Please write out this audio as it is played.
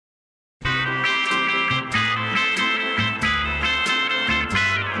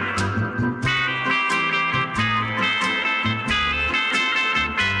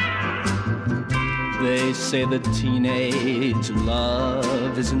They say that teenage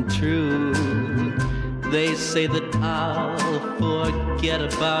love isn't true. They say that I'll forget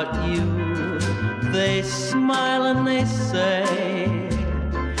about you. They smile and they say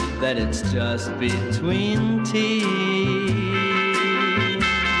that it's just between teens.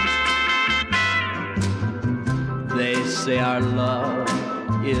 They say our love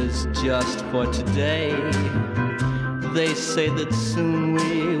is just for today. They say that soon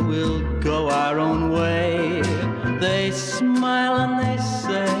we will go our own way. They smile and they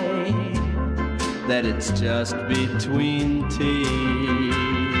say that it's just between teens.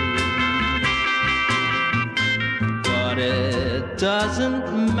 But it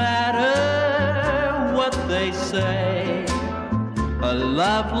doesn't matter what they say. A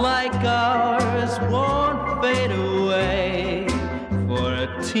love like ours won't fade away. For a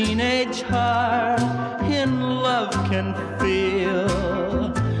teenage heart in love can feel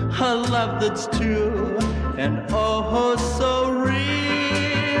a love that's true and oh so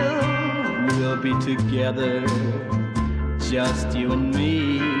real. We'll be together, just you and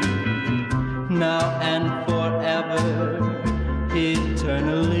me, now and forever,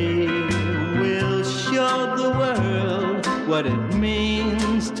 eternally. We'll show the world what it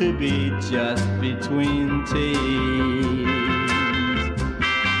means to be just between teens.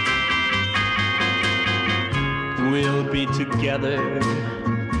 We'll be together,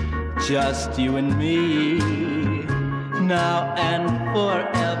 just you and me, now and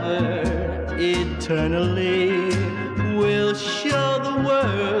forever, eternally. We'll show the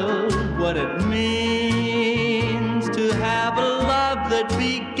world what it means to have a love that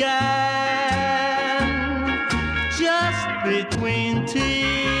began just between teens.